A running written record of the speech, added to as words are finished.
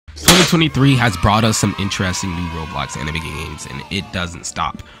2023 has brought us some interesting new Roblox anime games, and it doesn't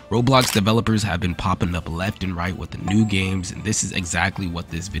stop. Roblox developers have been popping up left and right with the new games, and this is exactly what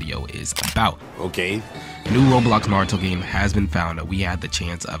this video is about. Okay. A new Roblox NARUTO game has been found, and we had the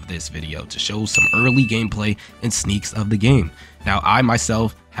chance of this video to show some early gameplay and sneaks of the game. Now, I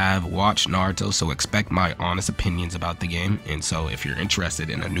myself have watched Naruto, so expect my honest opinions about the game. And so if you're interested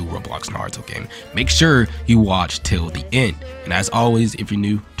in a new Roblox Naruto game, make sure you watch till the end. And as always, if you're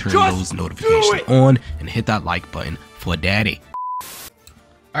new, turn those notifications on and hit that like button for daddy.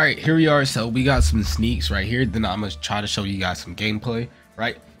 All right, here we are. So we got some sneaks right here. Then I'm gonna try to show you guys some gameplay,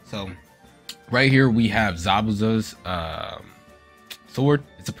 right? So right here we have Zabuza's sword.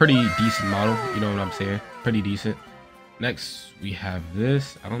 It's a pretty decent model, you know what I'm saying? Pretty decent. Next, we have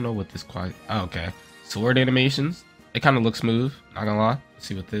this. I don't know what this quite. Oh, okay. Sword animations. It kind of looks smooth. Not gonna lie. Let's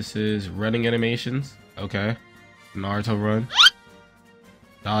see what this is. Running animations. Okay. Naruto run.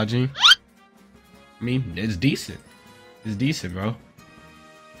 Dodging. I mean, it's decent. It's decent, bro.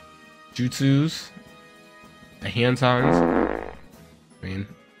 Jutsus. The hand signs. I mean,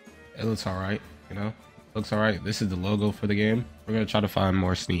 it looks alright. You know, looks alright. This is the logo for the game. We're gonna try to find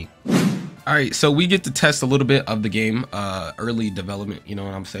more sneak. All right, so we get to test a little bit of the game, early development, you know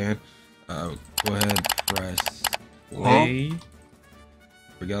what I'm saying? Go ahead, press play. Here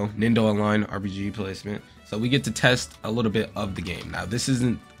we go, Nintendo Online RPG placement. So we get to test a little bit of the game. Now, this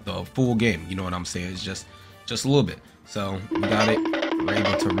isn't the full game, you know what I'm saying? It's just a little bit. So we got it, we're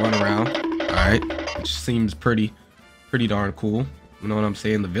able to run around, all right? Which seems pretty darn cool. You know what I'm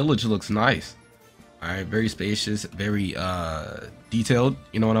saying? The village looks nice. All right, very spacious, very detailed,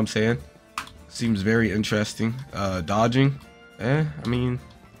 you know what I'm saying? Seems very interesting. Dodging, I mean,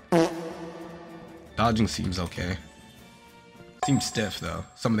 dodging seems okay. Seems stiff though.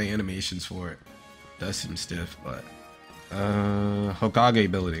 Some of the animations for it does seem stiff, but Hokage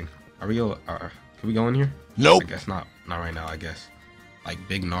ability. Can we go in here? Nope. I guess not. Not right now. I guess like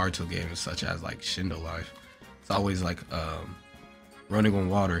big Naruto games such as like Shindo Life. It's always like running on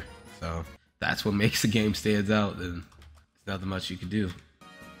water. So that's what makes the game stands out. Then there's nothing much you can do.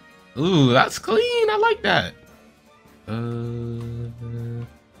 Ooh, that's clean. I like that. None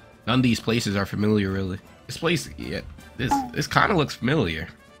of these places are familiar, really. This place, yeah, this kind of looks familiar.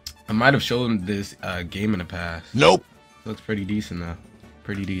 I might have shown this game in the past. Nope. Looks pretty decent though.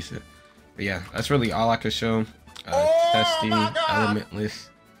 Pretty decent. But yeah, that's really all I could show. Testing, elementless,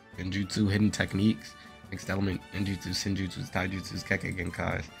 genjutsu, hidden techniques, mixed element, ninjutsu, senjutsu, taijutsu, kekkei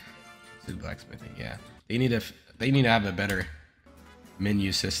genkais, blacksmithing. Yeah, they need to have a better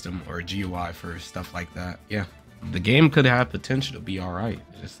menu system or GUI for stuff like that. Yeah, the game could have potential to be all right.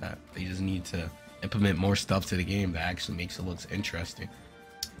 It's just that they just need to implement more stuff to the game that actually makes it look interesting.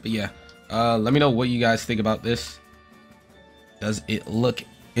 But yeah, let me know what you guys think about this. Does it look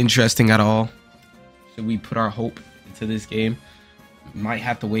interesting at all? Should we put our hope into this game? Might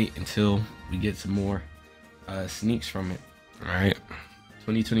have to wait until we get some more sneaks from it. All right,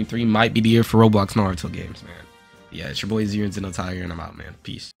 2023 might be the year for Roblox Naruto games, man. Yeah, it's your boy XenoTy, and I'm out, man.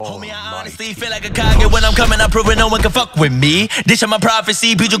 Peace. Homie, I honestly feel like a Kage when I'm coming up, proving no one can fuck with me. This is my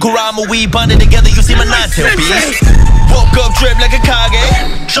prophecy, Pichu Kurama, we bonded together, you see my nine-tail beast. Woke up, drip like a Kage.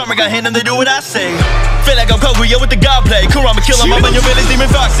 Sharma got hand and they do what I say. Feel like I'm Kaguya with the god play. Kurama kill him, I'm on your village, demon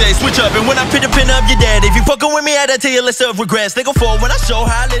fox say. Switch up, and when I pin the pin up, you're dead. If you fucking with me, I tell you list of regrets. They go forward when I show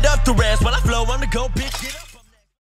how I lit up the rest. When I flow, I'm the go bitch.